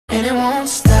and it won't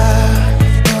stop.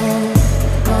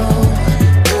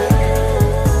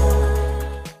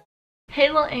 Hey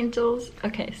little angels.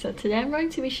 Okay, so today I'm going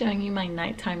to be showing you my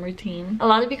nighttime routine. A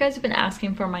lot of you guys have been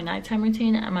asking for my nighttime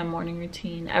routine and my morning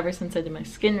routine ever since I did my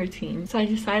skin routine. So I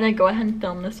decided I'd go ahead and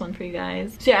film this one for you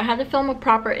guys. So yeah, I had to film a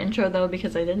proper intro though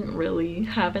because I didn't really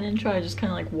have an intro. I just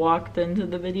kind of like walked into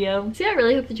the video. So yeah, I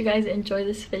really hope that you guys enjoy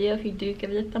this video. If you do,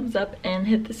 give it a thumbs up and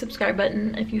hit the subscribe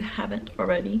button if you haven't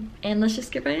already. And let's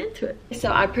just get right into it.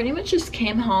 So I pretty much just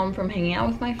came home from hanging out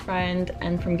with my friend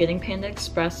and from getting Panda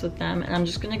Express with them, and I'm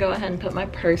just gonna go ahead and put my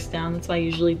purse down. That's what I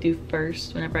usually do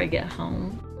first whenever I get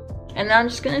home. And then I'm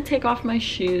just gonna take off my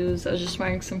shoes. I was just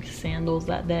wearing some sandals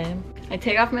that day. I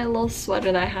take off my little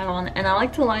sweater that I had on, and I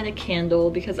like to light a candle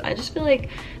because I just feel like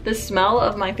the smell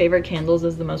of my favorite candles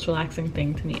is the most relaxing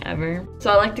thing to me ever.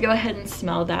 So I like to go ahead and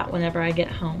smell that whenever I get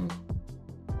home.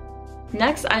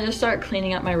 Next, I just start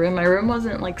cleaning up my room. My room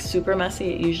wasn't like super messy,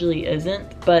 it usually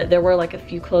isn't, but there were like a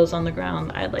few clothes on the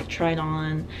ground I had like tried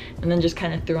on and then just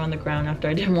kind of threw on the ground after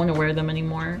I didn't want to wear them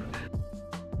anymore.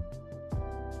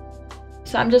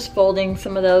 So I'm just folding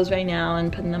some of those right now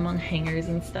and putting them on hangers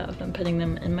and stuff and putting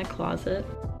them in my closet.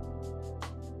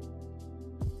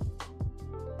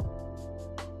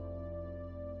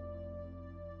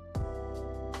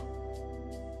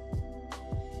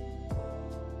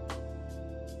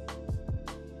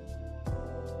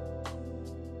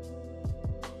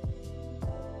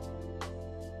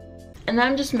 And then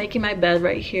I'm just making my bed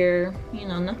right here. You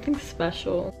know, nothing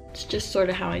special. It's just sort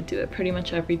of how I do it pretty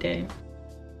much every day.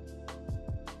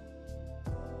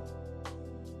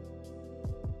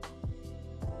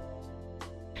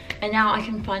 And now I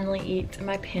can finally eat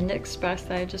my Panda Express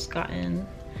that I just got in.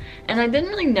 And I didn't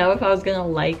really know if I was gonna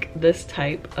like this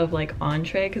type of like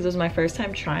entree because it was my first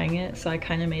time trying it, so I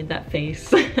kind of made that face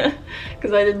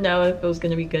because I didn't know if it was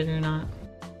gonna be good or not.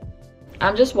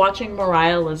 I'm just watching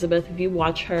Mariah Elizabeth. If you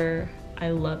watch her, I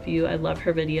love you. I love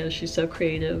her videos. She's so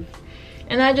creative.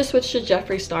 And I just switched to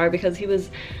Jeffree Star because he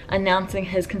was announcing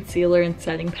his concealer and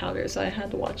setting powder, so I had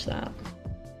to watch that.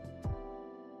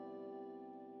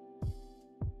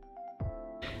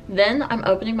 Then I'm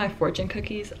opening my fortune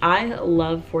cookies. I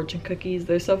love fortune cookies.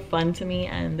 They're so fun to me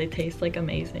and they taste like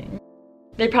amazing.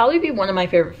 They'd probably be one of my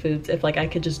favorite foods if like I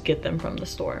could just get them from the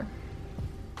store.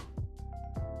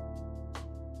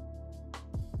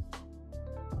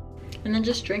 And then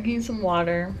just drinking some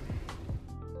water.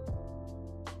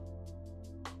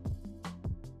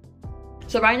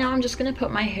 So right now I'm just gonna put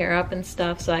my hair up and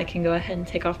stuff so I can go ahead and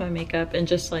take off my makeup and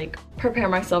just like prepare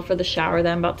myself for the shower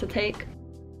that I'm about to take.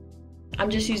 I'm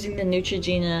just using the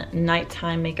Neutrogena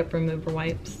nighttime makeup remover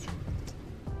wipes.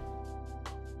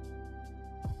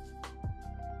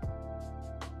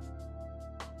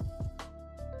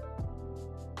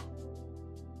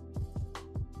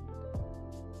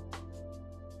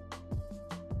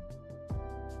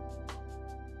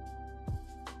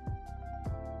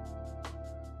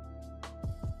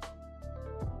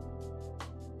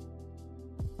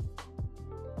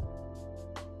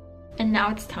 And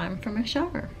now it's time for my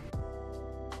shower.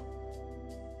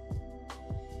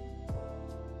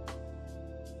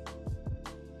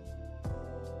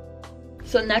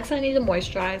 So next I need to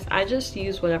moisturize. I just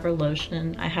use whatever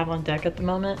lotion I have on deck at the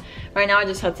moment. Right now I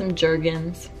just had some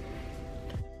Jergens.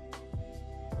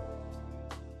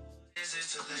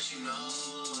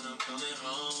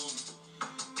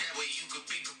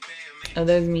 Oh,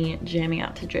 there's me jamming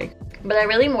out to Drake. But I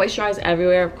really moisturize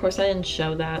everywhere. Of course I didn't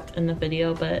show that in the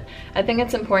video, but I think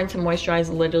it's important to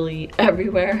moisturize literally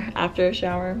everywhere after a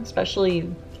shower, especially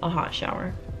a hot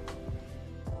shower.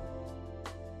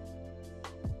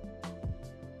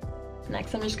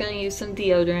 Next, I'm just gonna use some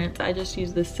deodorant. I just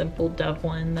use this simple Dove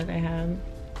one that I had.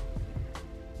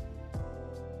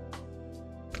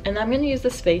 And I'm gonna use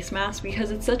this face mask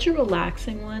because it's such a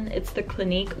relaxing one. It's the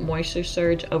Clinique Moisture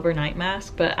Surge Overnight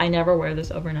Mask, but I never wear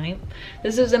this overnight.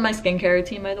 This is in my skincare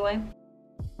routine, by the way.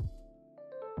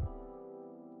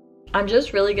 I'm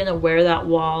just really gonna wear that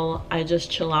while I just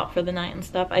chill out for the night and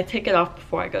stuff. I take it off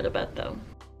before I go to bed though.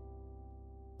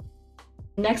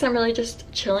 Next, I'm really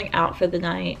just chilling out for the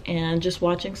night and just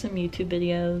watching some YouTube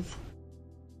videos.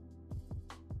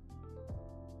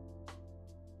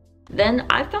 Then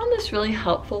I found this really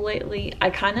helpful lately. I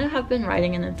kind of have been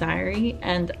writing in a diary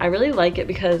and I really like it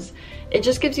because it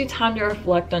just gives you time to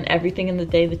reflect on everything in the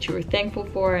day that you were thankful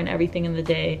for and everything in the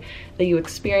day that you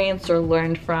experienced or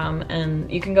learned from,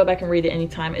 and you can go back and read it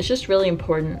anytime. It's just really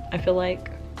important, I feel like.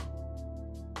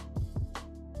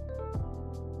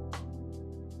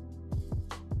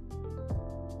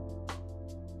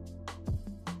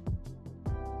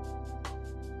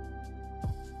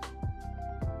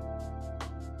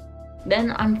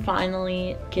 Then I'm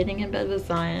finally getting in bed with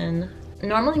Zion.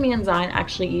 Normally me and Zion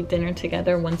actually eat dinner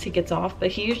together once he gets off,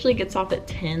 but he usually gets off at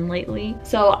 10 lately.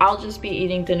 So I'll just be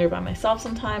eating dinner by myself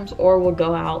sometimes, or we'll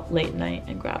go out late night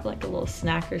and grab like a little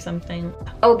snack or something.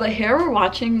 Oh, but here we're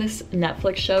watching this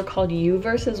Netflix show called You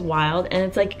vs. Wild, and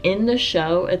it's like in the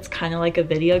show, it's kind of like a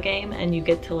video game, and you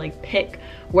get to like pick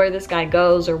where this guy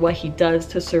goes or what he does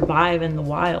to survive in the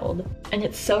wild. And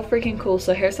it's so freaking cool.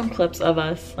 So here's some clips of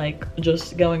us like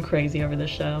just going crazy over the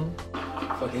show.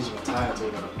 Fuck is you tired to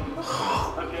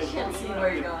I can't see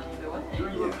where you're going either way.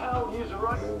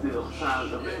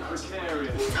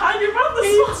 Tired around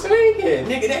the swinging.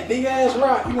 Nigga, that big ass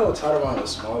rock. You know tired around the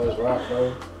smallest rock,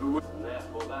 bro.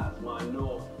 Therefore, that's my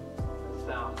north and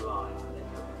south line.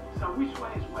 So which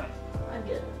way is west? I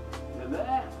get it. To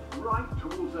there, right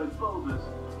towards those boulders.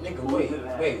 Nigga,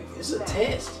 wait. It's a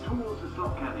test. Towards the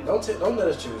slot canyon. Don't let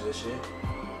us choose this shit.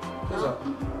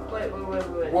 Wait.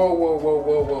 Whoa.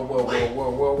 Wait.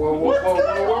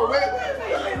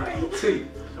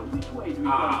 So which way do we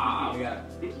go? We got it.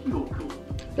 It's your call.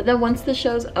 But then once the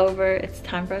show's over, it's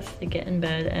time for us to get in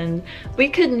bed, and we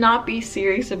could not be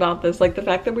serious about this. Like the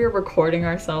fact that we were recording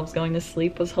ourselves going to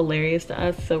sleep was hilarious to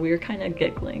us, so we were kind of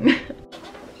giggling.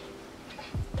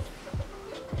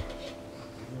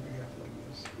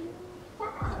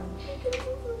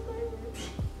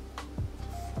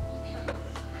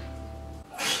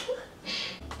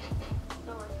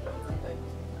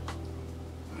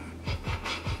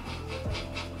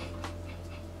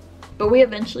 But we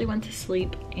eventually went to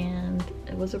sleep, and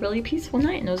it was a really peaceful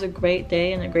night, and it was a great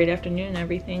day and a great afternoon and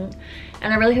everything.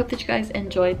 And I really hope that you guys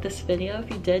enjoyed this video.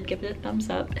 If you did, give it a thumbs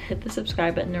up, hit the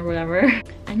subscribe button or whatever.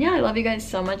 And yeah, I love you guys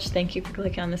so much. Thank you for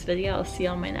clicking on this video. I'll see you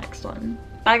on my next one.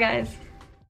 Bye guys.